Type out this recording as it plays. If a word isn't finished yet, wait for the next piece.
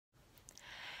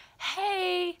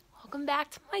back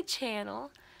to my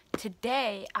channel.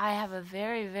 Today I have a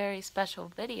very special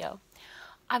video.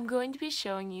 I'm going to be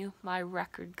showing you my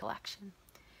record collection.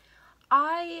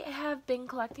 I have been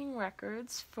collecting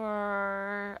records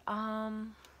for a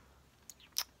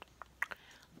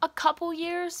couple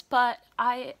years, but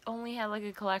I only had like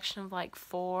a collection of like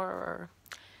three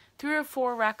or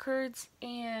four records,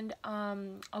 and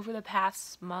over the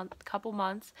past couple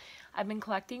months I've been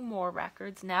collecting more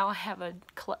records. Now I have a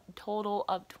total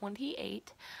of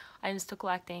 28. I'm still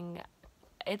collecting.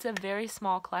 It's a very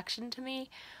small collection to me,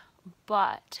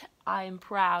 but I'm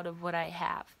proud of what I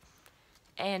have,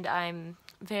 and I'm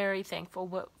very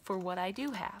thankful for what I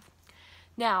do have.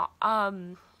 Now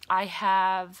I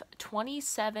have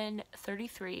 27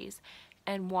 33s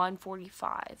and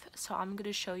 145. So I'm going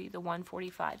to show you the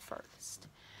 145 first.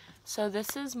 So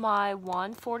this is my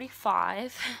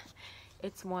 145.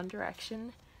 It's One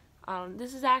Direction.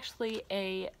 This is actually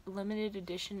a limited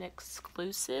edition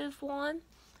exclusive one.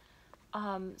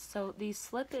 So the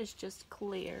slip is just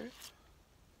clear.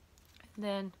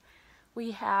 Then we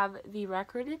have the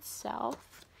record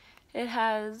itself. It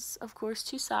has, of course,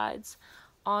 two sides.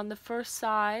 On the first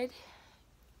side,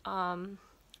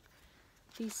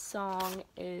 the song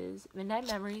is Midnight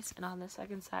Memories, and on the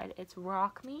second side it's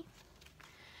Rock Me.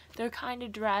 They're kind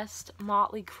of dressed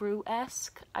Motley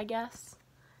Crue-esque, I guess.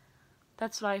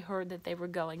 That's what I heard that they were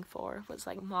going for, was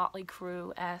like Motley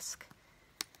Crue-esque.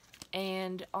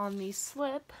 And on the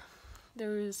slip,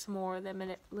 there is more of them,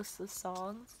 and it lists the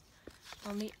songs.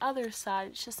 On the other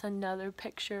side, it's just another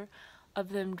picture of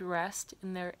them dressed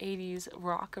in their 80s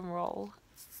rock and roll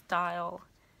style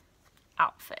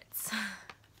outfits.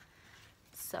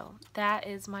 So that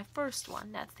is my first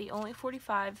one. That's the only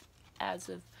 45 as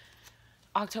of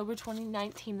October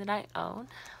 2019 that I own,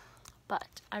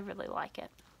 but I really like it.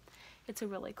 It's a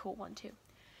really cool one too.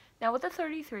 Now with the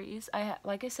 33s,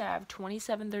 like I said, I have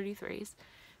 27 33s.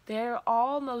 They're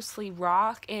all mostly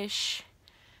rock-ish.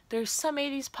 There's some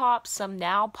 80s pop, some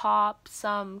now pop,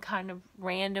 some kind of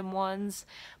random ones,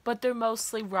 but they're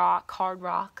mostly rock, hard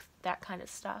rock, that kind of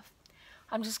stuff.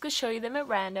 I'm just going to show you them at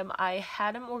random. I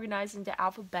had them organized into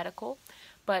alphabetical,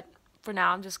 but for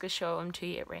now I'm just going to show them to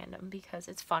you at random because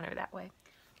it's funner that way.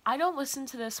 I don't listen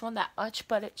to this one that much,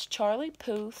 but it's Charlie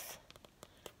Puth,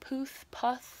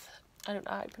 I don't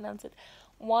know how to pronounce it.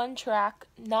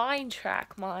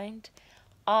 9-track mind.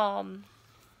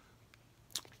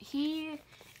 He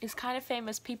is kind of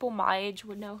famous. People my age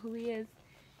would know who he is.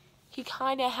 He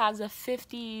kind of has a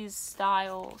 50s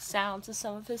style sound to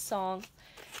some of his songs.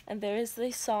 And there is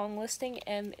the song listing,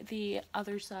 and the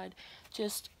other side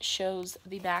just shows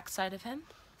the back side of him.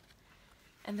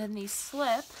 And then the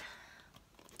slip,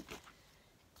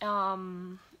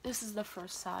 this is the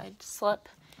first side slip.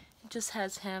 It just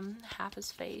has him, half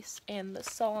his face, and the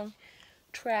song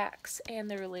tracks and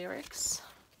their lyrics.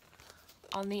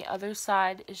 On the other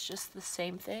side is just the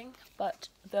same thing, but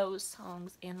those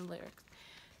songs and the lyrics.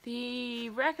 The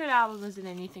record album isn't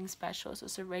anything special. It's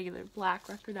just a regular black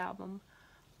record album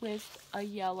with a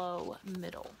yellow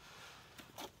middle.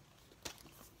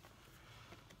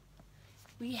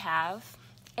 We have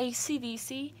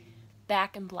AC/DC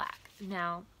Back in Black.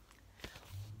 Now,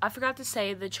 I forgot to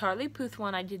say, the Charlie Puth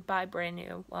one I did buy brand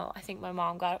new. Well, I think my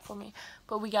mom got it for me,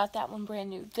 but we got that one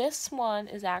brand new. This one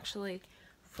is actually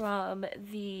from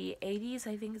the 80s.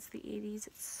 I think it's the 80s.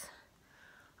 It's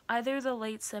either the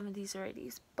late 70s or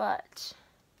 80s, but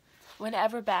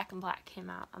whenever Back in Black came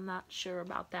out. I'm not sure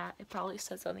about that. It probably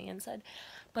says on the inside.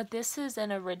 But this is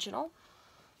an original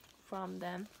from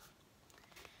them.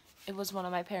 It was one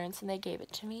of my parents and they gave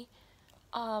it to me.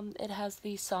 It has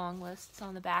the song lists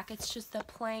on the back. It's just a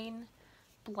plain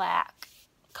black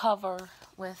cover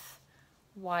with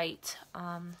white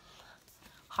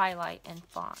highlight and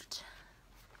font.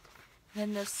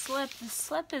 Then the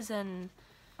slip is in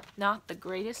not the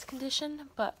greatest condition,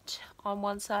 but on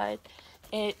one side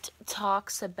it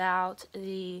talks about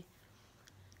the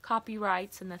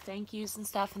copyrights and the thank yous and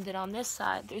stuff, and then on this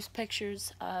side there's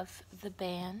pictures of the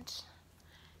band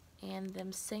and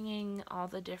them singing all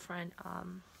the different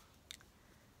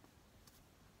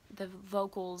the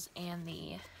vocals and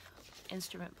the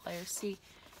instrument players. See,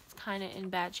 it's kind of in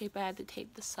bad shape. I had to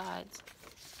tape the sides,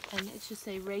 and it's just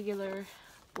a regular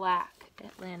black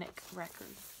Atlantic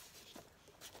record.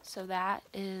 So that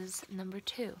is number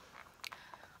 2.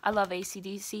 I love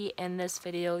AC/DC. In this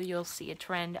video, you'll see a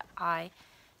trend. I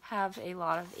have a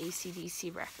lot of AC/DC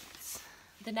records.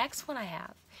 The next one I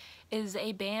have is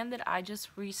a band that I just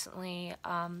recently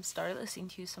started listening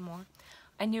to some more.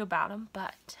 I knew about them,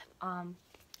 but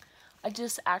I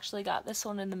just actually got this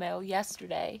one in the mail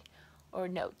yesterday, or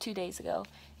no, 2 days ago.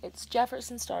 It's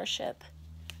Jefferson Starship.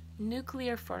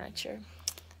 Nuclear furniture.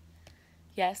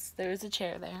 Yes, there is a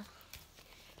chair there.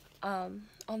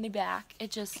 On the back,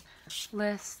 it just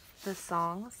lists the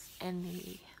songs and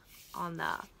on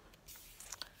the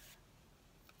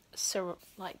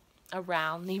like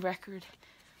around the record.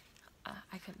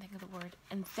 I couldn't think of the word.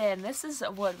 And then this is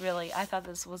what really, I thought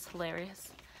this was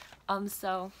hilarious.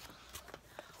 So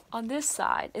on this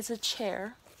side is a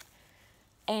chair,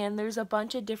 and there's a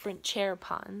bunch of different chair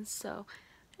puns. So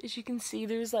as you can see,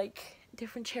 there's like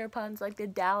different chair puns, like the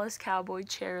Dallas Cowboy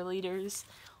cheerleaders,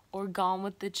 or Gone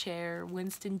with the Chair,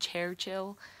 Winston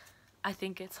Churchill. I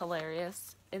think it's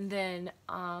hilarious. And then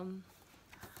on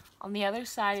the other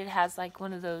side, it has like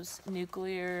one of those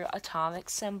nuclear atomic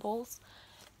symbols,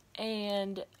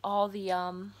 and all the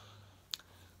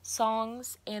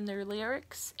songs and their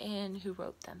lyrics and who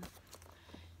wrote them.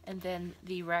 And then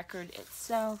the record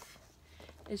itself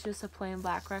is just a plain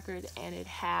black record, and it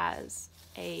has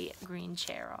a green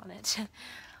chair on it.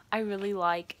 I really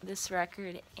like this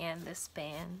record and this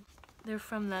band. They're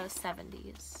from the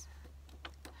 70s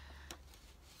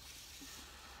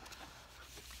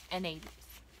and 80s.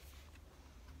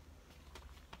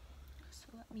 So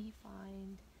let me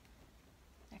find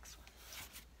the next one.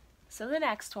 So the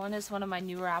next one is one of my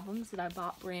newer albums that I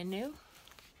bought brand new.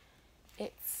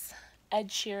 It's Ed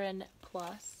Sheeran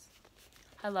Plus.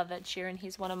 I love Ed Sheeran.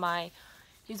 He's one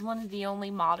of the only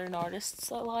modern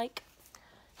artists I like.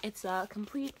 It's a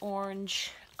complete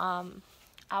orange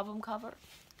album cover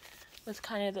with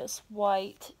kind of this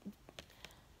white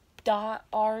dot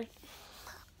art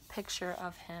picture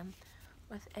of him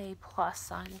with a plus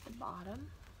sign at the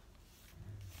bottom.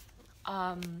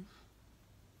 On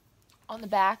the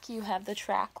back you have the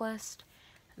track list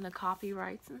and the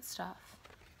copyrights and stuff.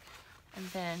 And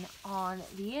then on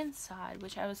the inside,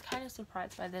 which I was kind of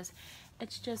surprised by this,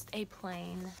 it's just a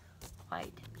plain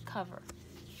white cover.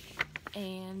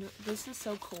 And this is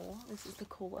so cool. This is the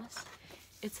coolest.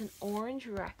 It's an orange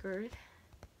record.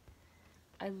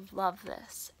 I love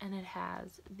this. And it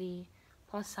has the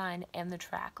plus sign and the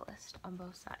track list on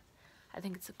both sides. I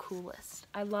think it's the coolest.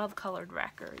 I love colored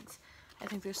records. I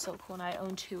think they're so cool, and I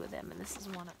own 2 of them, and this is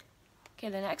one of them. Okay,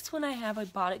 the next one I have, I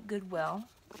bought at Goodwill.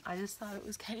 I just thought it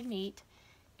was kind of neat.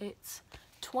 It's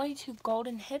 22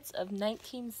 golden hits of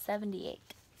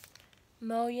 1978.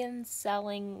 Million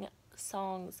selling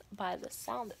songs by the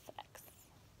Sound Effects.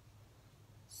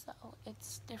 So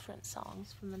it's different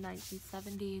songs from the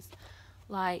 1970s,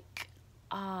 like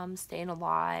Staying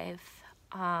Alive,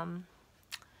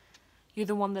 You're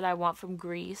the One That I Want from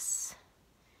Grease,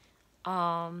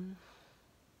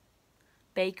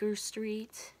 Baker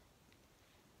Street,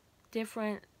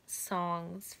 different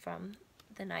songs from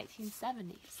the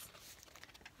 1970s,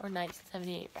 or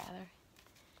 1978 rather.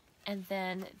 And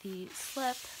then the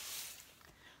slip,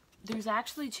 there's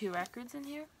actually 2 records in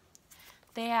here.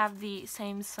 They have the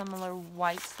same similar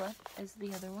white slip as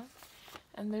the other one,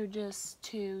 and they're just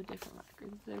 2 different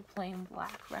records. They're plain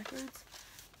black records,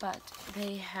 but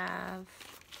they have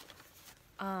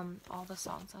all the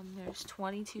songs on. There's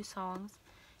 22 songs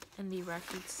in the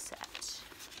record set.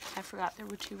 I forgot there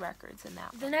were 2 records in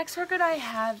that one. The next record I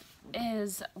have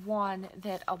is one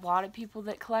that a lot of people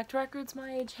that collect records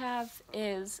my age have,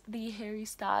 is the Harry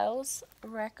Styles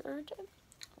record.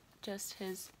 Just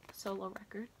his solo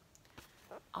record.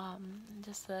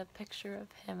 Just a picture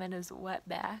of him and his wet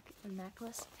back and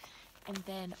necklace. And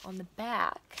then on the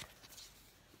back,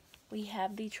 we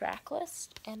have the track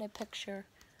list and a picture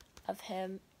of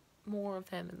him, more of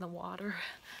him in the water.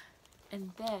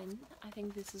 And then, I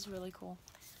think this is really cool.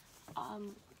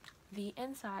 The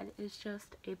inside is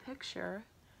just a picture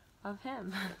of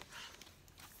him.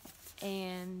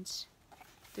 And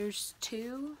there's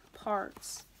 2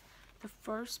 parts. The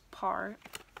first part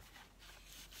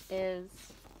is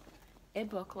a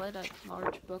booklet, a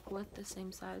large booklet, the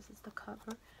same size as the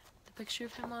cover, the picture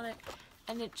of him on it,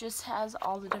 and it just has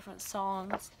all the different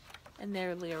songs and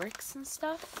their lyrics and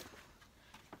stuff.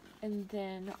 And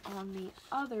then on the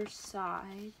other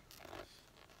side,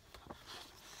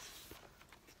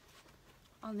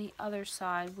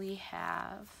 we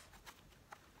have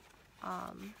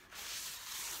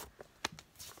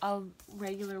a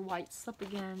regular white slip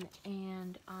again,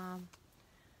 and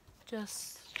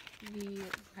just the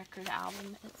record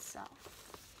album itself.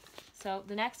 So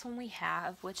the next one we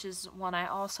have, which is one I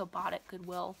also bought at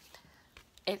Goodwill,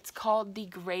 it's called The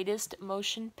Greatest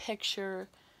Motion Picture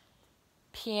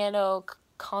Piano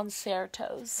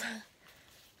Concertos.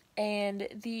 And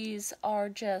these are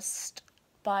just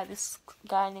by this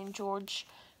guy named George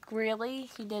Greeley.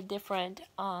 He did different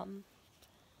theme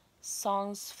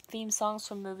songs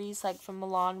from movies, like from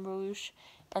Moulin Rouge,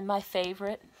 and my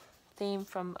favorite theme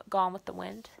from Gone with the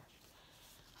Wind.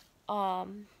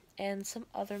 and some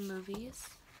other movies.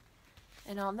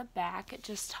 And on the back, it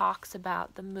just talks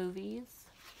about the movies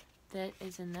that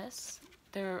is in this.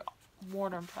 They're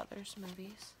Warner Brothers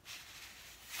movies.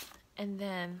 And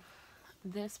then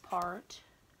this part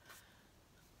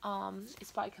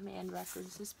is by Command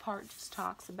Records. This part just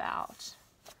talks about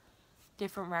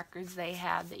different records they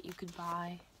had that you could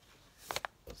buy.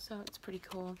 So it's pretty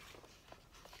cool.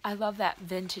 I love that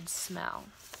vintage smell.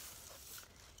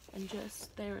 And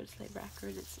just, there is the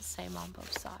record. It's the same on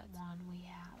both sides. One we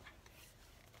have.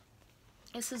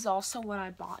 This is also what I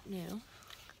bought new.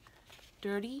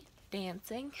 Dirty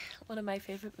Dancing, one of my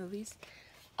favorite movies,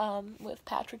 with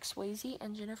Patrick Swayze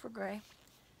and Jennifer Grey.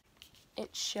 It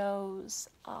shows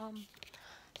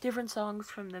different songs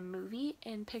from the movie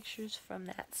and pictures from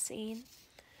that scene.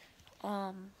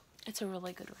 It's a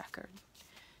really good record.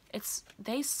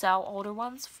 They sell older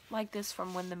ones like this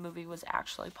from when the movie was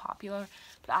actually popular,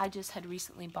 but I just had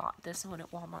recently bought this one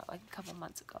at Walmart like a couple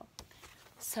months ago.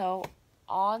 So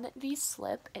on the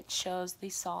slip, it shows the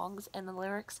songs and the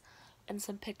lyrics and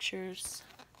some pictures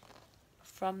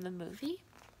from the movie.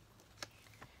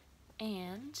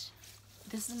 And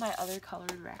this is my other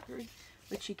colored record,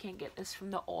 which you can't get this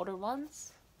from the older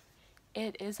ones.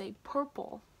 It is a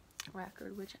purple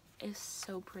record, which is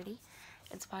so pretty.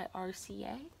 It's by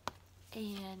RCA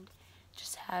and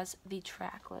just has the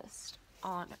track list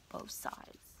on both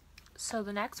sides. So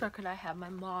the next record I have, my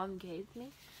mom gave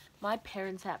me. My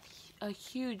parents have a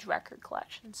huge record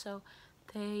collection, so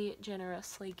they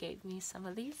generously gave me some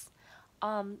of these.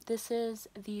 This is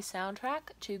the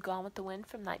soundtrack to Gone with the Wind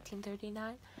from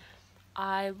 1939.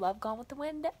 I love Gone with the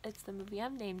Wind. It's the movie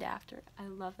I'm named after. I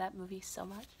love that movie so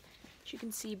much. As you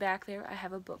can see back there, I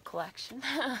have a book collection.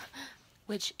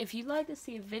 Which, if you'd like to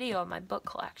see a video of my book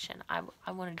collection, I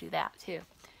want to do that too.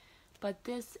 But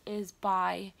this is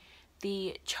by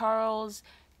the Charles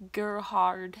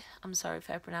Gerhard, I'm sorry if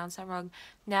I pronounced that wrong,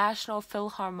 National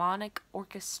Philharmonic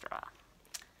Orchestra.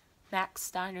 Max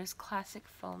Steiner's classic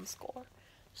film score.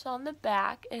 So on the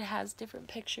back, it has different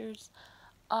pictures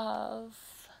from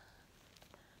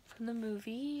the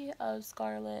movie of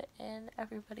Scarlett and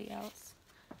everybody else.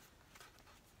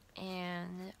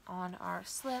 And on our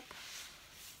slip,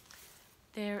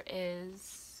 there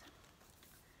is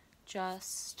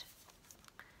just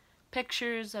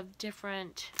pictures of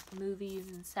different movies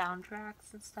and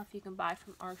soundtracks and stuff you can buy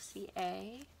from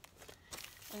RCA.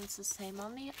 And it's the same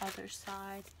on the other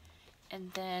side.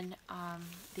 And then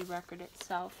the record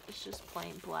itself is just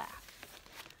plain black.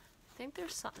 I think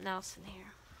there's something else in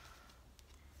here.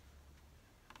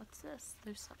 What's this?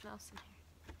 There's something else in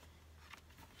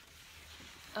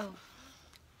here. Oh.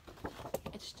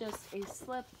 It's just a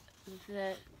slip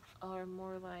that are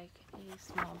more like a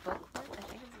small booklet. I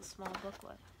think it's a small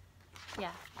booklet.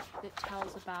 Yeah, that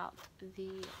tells about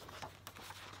the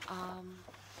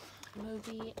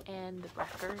movie and the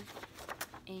record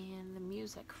and the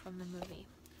music from the movie.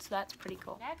 So that's pretty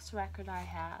cool. Next record I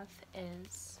have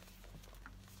is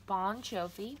Bon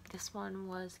Jovi. This one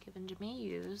was given to me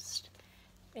used.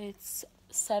 It's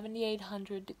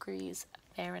 7,800 degrees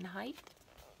Fahrenheit.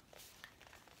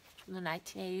 From the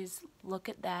 1980s. Look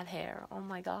at that hair. Oh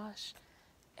my gosh.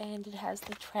 And it has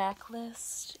the track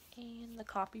list and the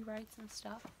copyrights and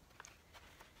stuff.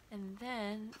 And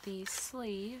then the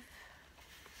sleeve.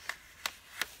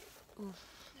 Ooh,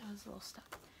 that was a little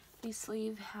stuck. The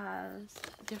sleeve has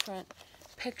different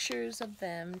pictures of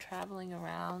them traveling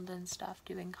around and stuff,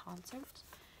 doing concerts.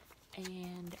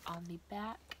 And on the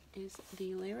back is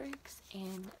the lyrics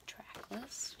and track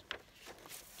list.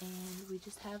 And we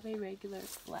just have a regular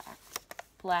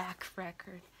black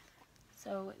record.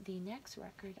 So the next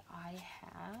record I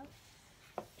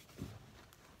have,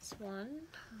 this one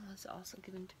was also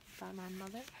given to me by my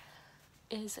mother,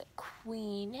 is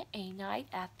Queen, A Night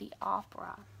at the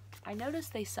Opera. I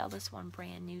noticed they sell this one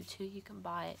brand new too. You can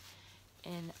buy it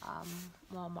in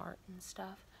Walmart and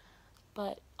stuff.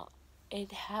 But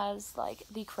it has like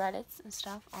the credits and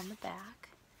stuff on the back.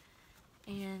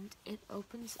 And it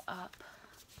opens up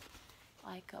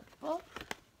like a book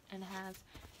and has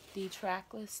the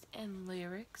track list and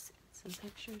lyrics and some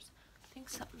pictures. I think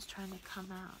something's trying to come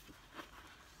out.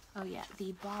 Oh yeah,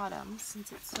 the bottom,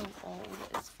 since it's so old,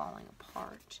 is falling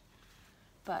apart.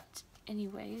 But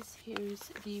anyways, here's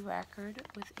the record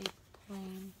with a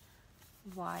plain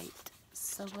white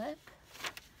slip.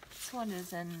 This one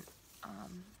is in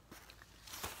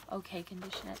okay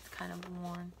condition. It's kind of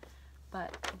worn.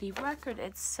 But the record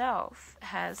itself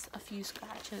has a few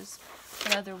scratches,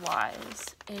 but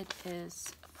otherwise it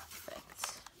is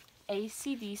perfect.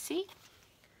 AC/DC,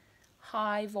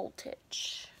 High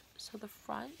Voltage. So the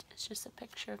front is just a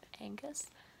picture of Angus,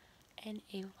 and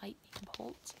a lightning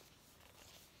bolt.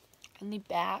 And the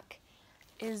back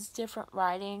is different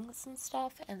writings and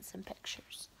stuff and some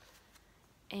pictures.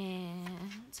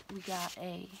 And we got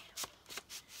a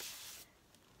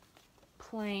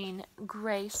plain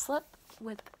gray slip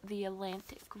with the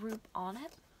Atlantic group on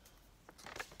it.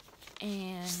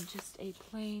 And just a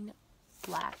plain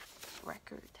black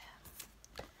record.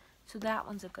 So that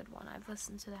one's a good one. I've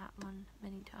listened to that one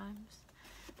many times.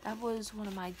 That was one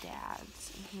of my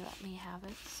dad's, and he let me have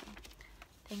it, so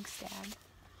thanks, Dad.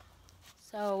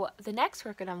 So the next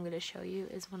record I'm going to show you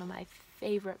is one of my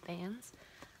favorite bands.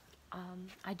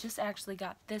 I just actually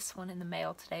got this one in the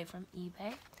mail today from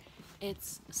eBay.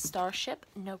 It's Starship,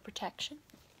 No Protection.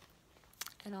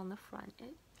 And on the front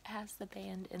it has the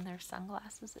band in their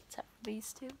sunglasses, except for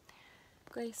these two.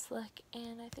 Grace Slick,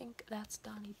 and I think that's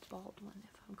Donnie Baldwin,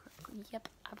 if I'm correct. Yep,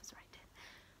 I was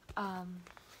right.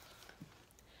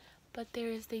 But there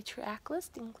is the track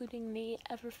list, including the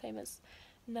ever-famous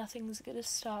Nothing's Gonna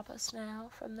Stop Us Now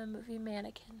from the movie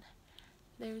Mannequin.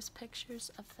 There's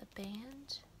pictures of the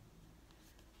band.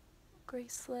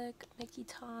 Grace Slick, Mickey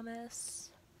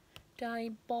Thomas,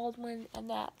 Donnie Baldwin, and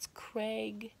that's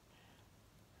Craig.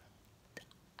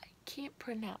 I can't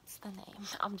pronounce the name.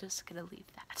 I'm just gonna leave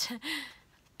that.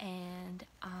 And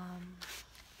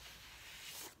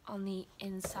on the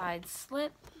inside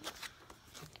slip,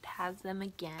 it has them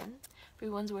again.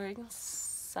 Everyone's wearing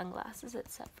sunglasses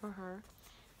except for her.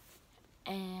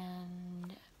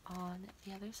 And on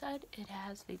the other side, it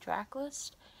has the track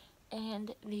list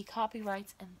and the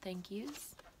copyrights and thank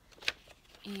yous.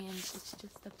 And it's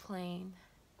just a plain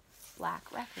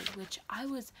black record, which I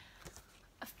was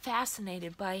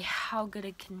fascinated by how good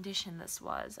a condition this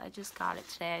was. I just got it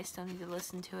today. I still need to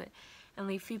listen to it and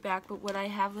leave feedback, but what I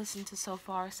have listened to so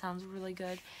far sounds really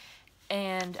good.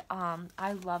 And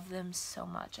I love them so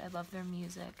much. I love their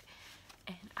music,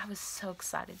 and I was so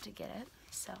excited to get it.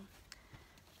 So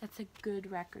that's a good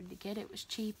record to get. It was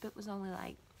cheap. It was only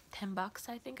like $10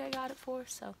 I think I got it for,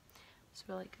 so it's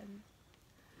really good.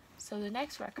 So the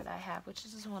next record I have, which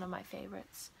is one of my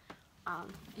favorites,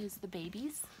 is The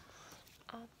Babies.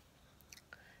 I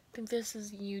think this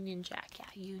is Union Jack.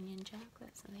 Yeah, Union Jack.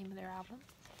 That's the name of their album.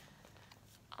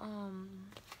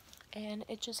 And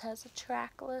it just has a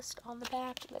track list on the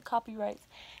back, the copyrights,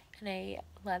 and a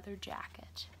leather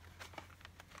jacket.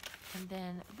 And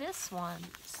then this one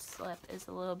slip is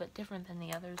a little bit different than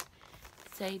the others.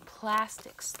 It's a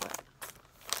plastic slip.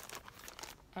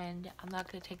 And I'm not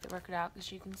going to take the record out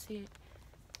because you can see it.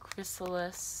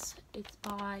 Chrysalis it's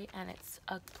by, and it's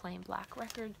a plain black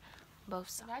record. Both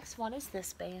sides. The next one is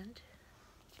this band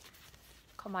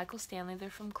called Michael Stanley. They're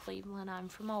from Cleveland. I'm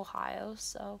from Ohio,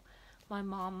 so my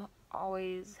mom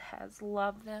always has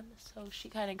loved them, so she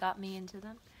kind of got me into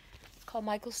them. It's called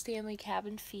Michael Stanley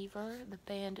Cabin Fever. The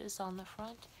band is on the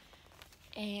front,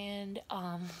 and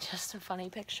just a funny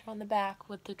picture on the back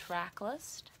with the track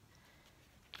list.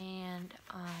 And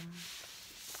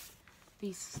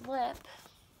the slip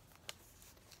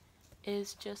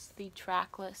is just the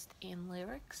track list and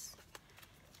lyrics,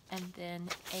 and then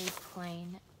a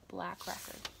plain black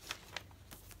record.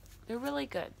 They're really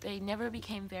good. They never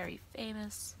became very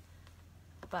famous,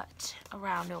 but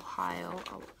around Ohio,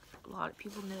 a lot of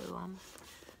people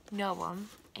know them,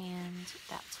 and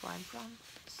that's where I'm from,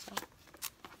 so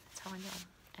that's how I know them,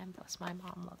 and plus my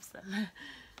mom loves them.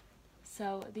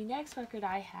 So the next record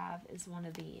I have is one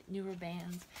of the newer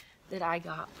bands that I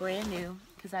got brand new,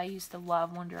 because I used to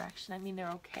love One Direction. I mean,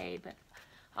 they're okay, but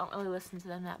I don't really listen to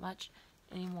them that much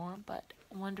anymore. But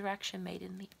One Direction, Made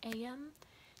in the AM,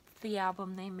 the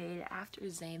album they made after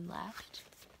Zayn left,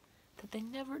 that they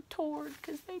never toured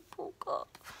because they broke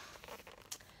up.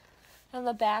 On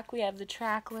the back we have the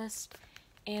track list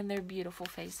and their beautiful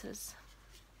faces.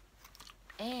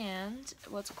 And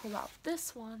what's cool about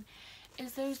this one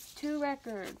is there's 2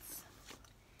 records,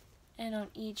 and on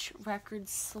each record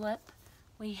slip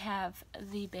we have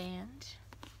the band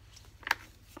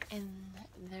in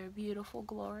their beautiful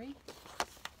glory,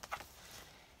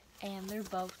 and they're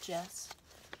both just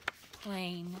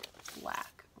plain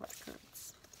black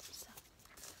records. So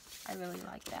I really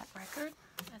like that record.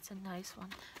 That's a nice one.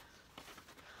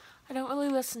 I don't really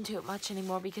listen to it much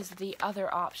anymore because of the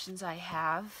other options I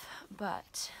have,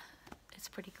 but it's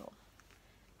pretty cool.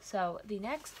 So the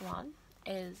next one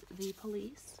is The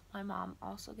Police. My mom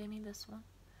also gave me this one.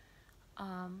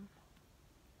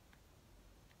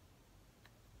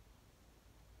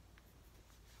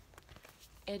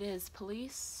 It is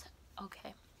Police.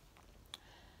 Okay.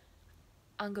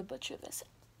 I'm gonna butcher this.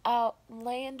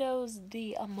 Outlandos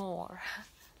d'Amour.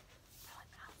 I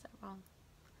pronounced that wrong.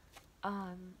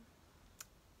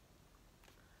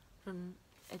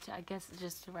 I guess it's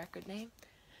just a record name,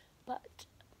 but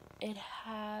it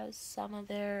has some of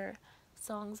their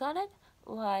songs on it,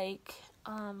 like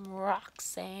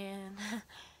Roxanne,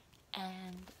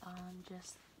 and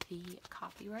just the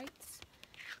copyrights.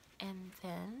 And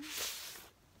then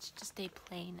it's just a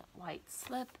plain white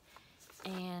slip,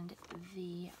 and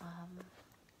the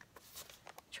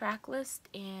track list,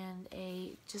 and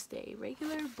just a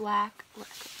regular black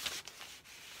record.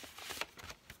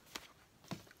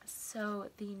 So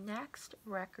the next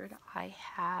record I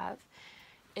have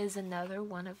is another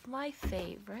one of my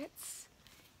favorites.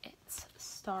 It's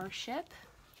Starship,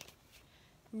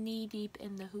 Knee Deep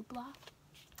in the Hoopla.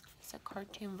 It's a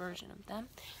cartoon version of them.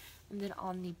 And then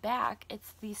on the back,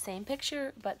 it's the same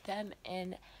picture, but them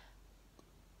in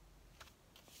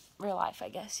real life, I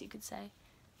guess you could say.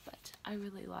 But I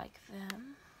really like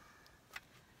them.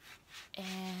 And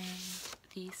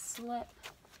the slip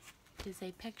is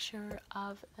a picture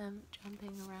of them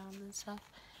jumping around and stuff,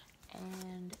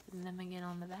 and them again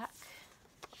on the back,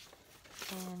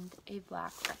 and a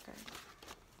black record.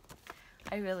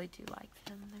 I really do like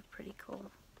them. They're pretty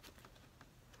cool.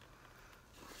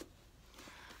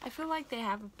 I feel like they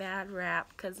have a bad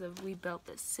rap because of We Built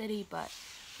This City, but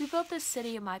We Built This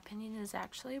City, in my opinion, is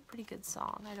actually a pretty good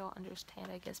song. I don't understand.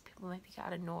 I guess people maybe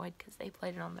got annoyed because they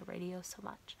played it on the radio so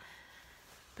much.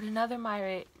 But another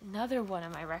one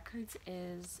of my records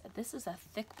is, this is a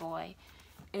thick boy.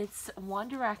 It's One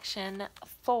Direction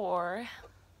 4.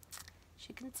 As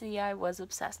you can see, I was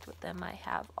obsessed with them. I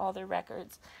have all their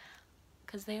records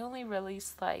because they only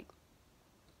released like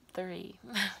 3.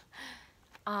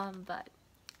 But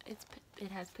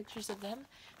it has pictures of them.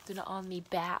 Then on the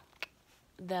back,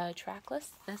 the track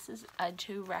list. This is a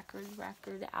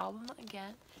 2-record album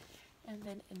again. And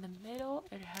then in the middle,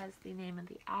 it has the name of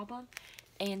the album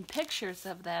and pictures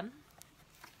of them.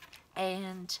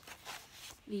 And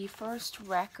the first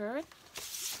record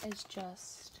is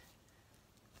just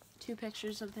 2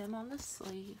 pictures of them on the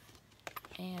sleeve,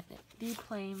 and the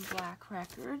plain black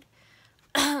record.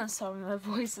 Sorry, my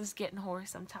voice is getting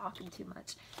hoarse. I'm talking too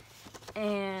much.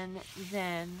 And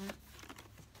then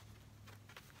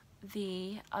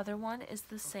the other one is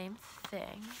the same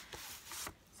thing,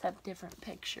 except different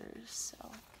pictures.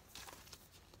 So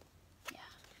yeah,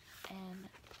 and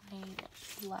plain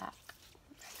black.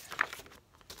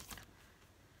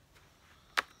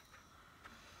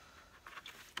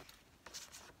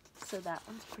 So that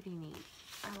one's pretty neat.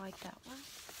 I like that one.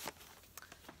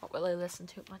 Don't really listen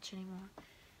to it much anymore.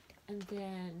 And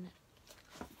then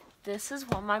this is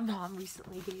one my mom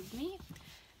recently gave me.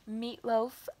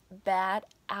 Meatloaf, Bad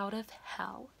Out of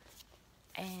Hell.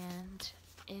 And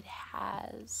it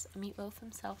has Meatloaf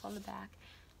himself on the back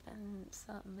and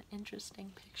some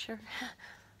interesting picture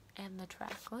and the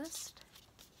track list.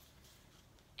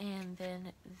 And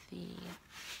then the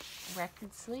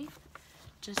record sleeve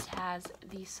just has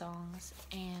the songs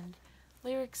and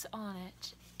lyrics on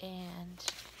it, and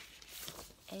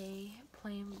a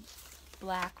plain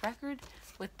black record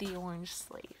with the orange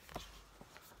sleeve.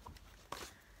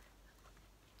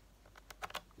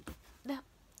 No.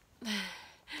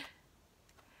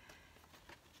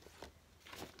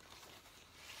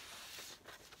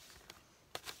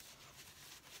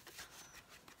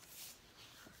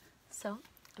 So,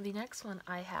 the next one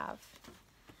I have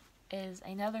is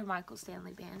another Michael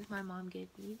Stanley band. My mom gave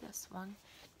me this one.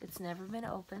 It's never been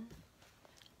opened.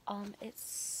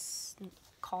 It's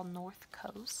called North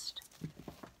Coast.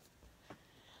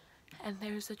 And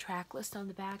there's a track list on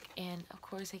the back, and of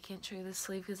course I can't show you the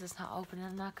sleeve because it's not open.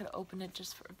 I'm not going to open it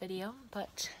just for a video,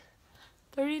 but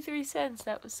 33 cents,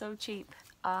 that was so cheap.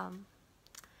 But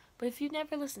if you've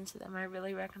never listened to them, I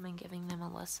really recommend giving them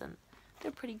a listen.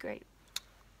 They're pretty great.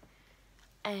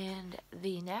 And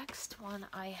the next one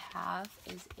I have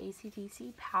is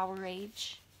AC/DC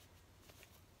Powerage.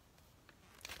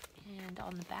 And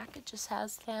on the back it just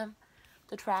has them,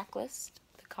 the track list,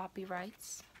 the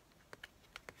copyrights.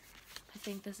 I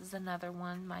think this is another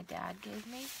one my dad gave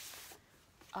me.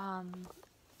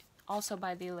 Also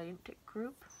by the Atlantic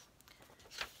Group.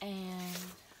 And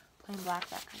plain black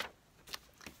record.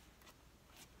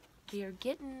 We are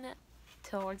getting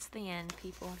towards the end,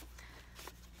 people.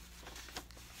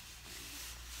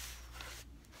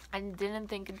 I didn't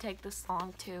think it'd take this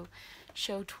long to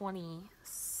show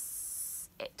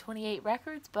 28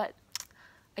 records, but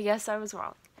I guess I was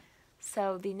wrong.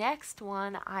 So the next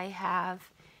one I have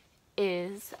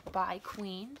is by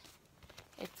Queen.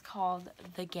 It's called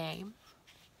The Game.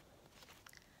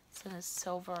 It's in a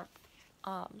silver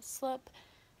slip.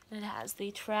 And it has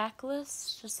the track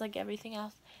list, just like everything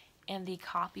else, and the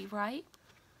copyright.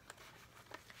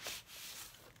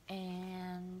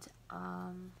 And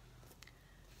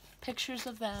pictures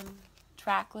of them,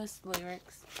 track list,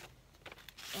 lyrics,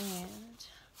 and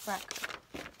record.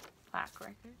 Black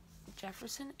record.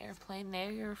 Jefferson Airplane.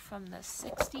 They're from the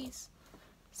 60s.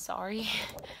 Sorry.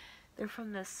 They're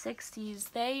from the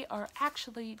 60s. They are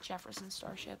actually Jefferson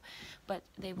Starship, but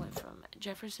they went from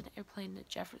Jefferson Airplane to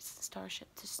Jefferson Starship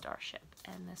to Starship,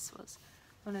 and this was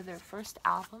one of their first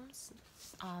albums.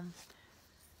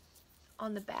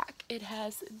 On the back, it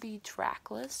has the track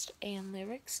list and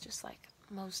lyrics, just like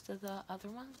most of the other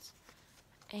ones.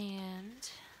 And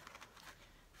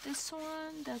this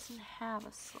one doesn't have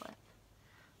a slip.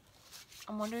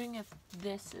 I'm wondering if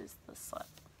this is the slip.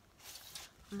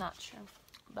 I'm not sure,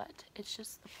 but it's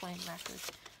just the plain record.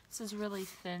 This is really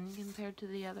thin compared to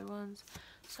the other ones,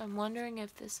 so I'm wondering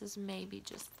if this is maybe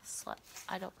just the slip.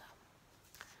 I don't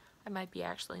know. I might be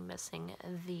actually missing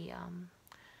the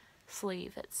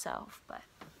sleeve itself, but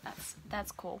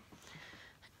that's cool.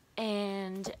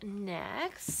 And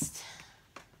next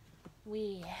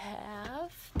we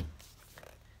have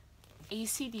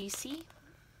AC/DC,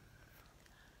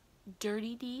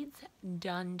 Dirty Deeds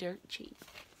Done Dirt Cheap.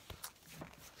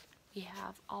 We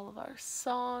have all of our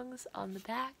songs on the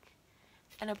back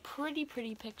and a pretty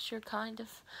picture kind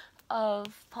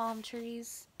of palm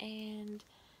trees, and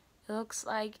it looks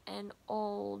like an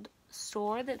old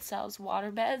store that sells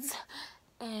water beds,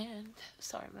 and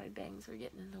sorry, my bangs are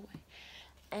getting in the way,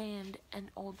 and an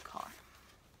old car.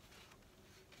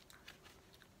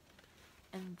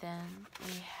 And then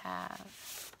we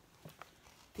have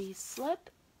the slip,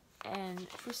 and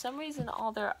for some reason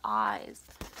all their eyes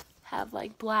have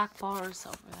like black bars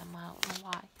over them. I don't know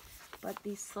why, but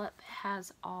the slip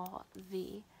has all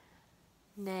the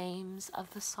names of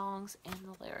the songs and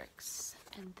the lyrics.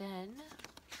 And then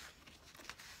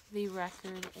the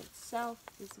record itself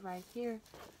is right here,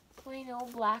 plain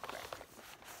old black record.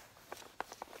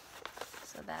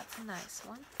 So that's a nice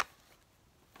one.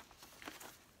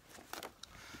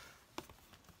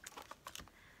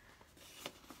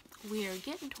 We are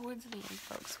getting towards the end,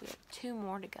 folks. We have 2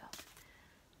 more to go.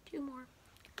 2 more.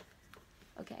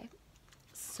 Okay,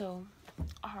 so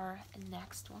our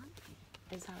next one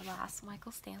is our last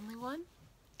Michael Stanley one.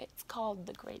 It's called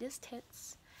The Greatest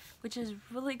Hits, which is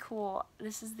really cool.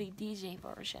 This is the DJ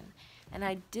version, and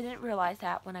I didn't realize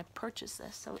that when I purchased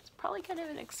this, so it's probably kind of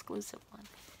an exclusive one.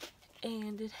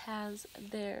 And it has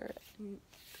their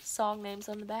song names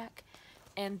on the back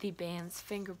and the band's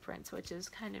fingerprints, which is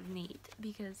kind of neat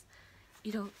because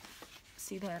you don't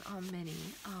see that on many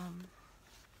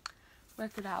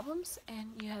record albums.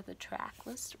 And you have the track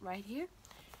list right here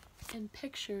and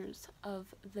pictures of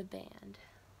the band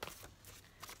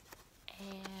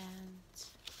and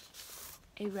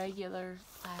a regular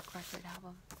black record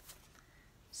album.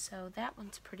 So that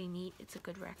one's pretty neat. It's a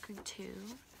good record too.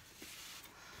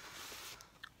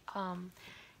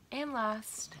 And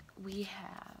last we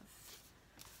have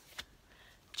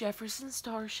Jefferson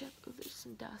Starship. Ooh, there's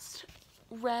some dust.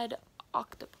 Red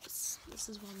Octopus. This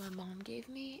is one my mom gave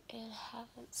me. It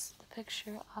has the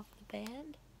picture of the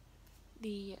band,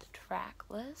 the track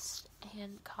list,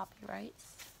 and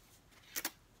copyrights.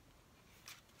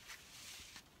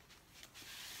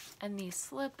 And the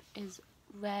slip is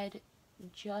red,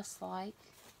 just like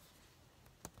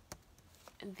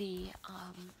the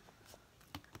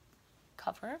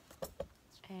cover.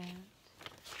 And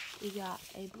we got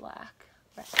a black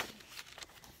record.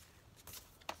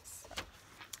 So,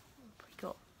 pretty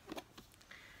cool.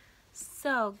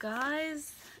 So,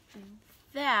 guys,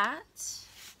 that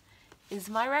is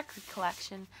my record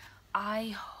collection. I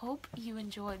hope you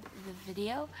enjoyed the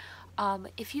video.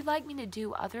 If you'd like me to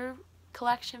do other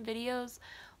collection videos,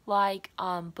 like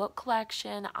book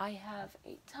collection, I have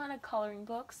a ton of coloring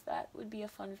books. That would be a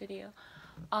fun video.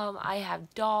 I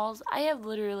have dolls. I have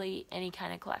literally any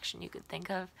kind of collection you could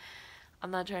think of. I'm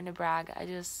not trying to brag. I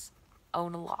just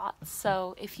own a lot.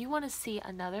 So if you want to see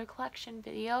another collection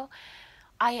video,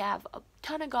 I have a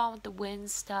ton of Gone with the Wind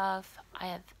stuff. I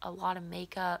have a lot of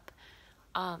makeup,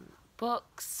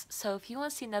 books. So if you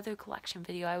want to see another collection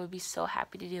video, I would be so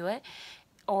happy to do it.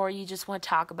 Or you just want to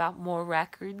talk about more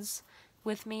records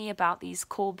with me about these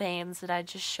cool bands that I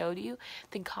just showed you,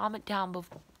 then comment down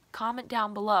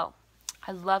below.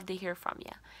 I'd love to hear from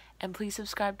you. And please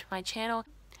subscribe to my channel,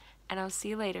 and I'll see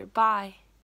you later. Bye.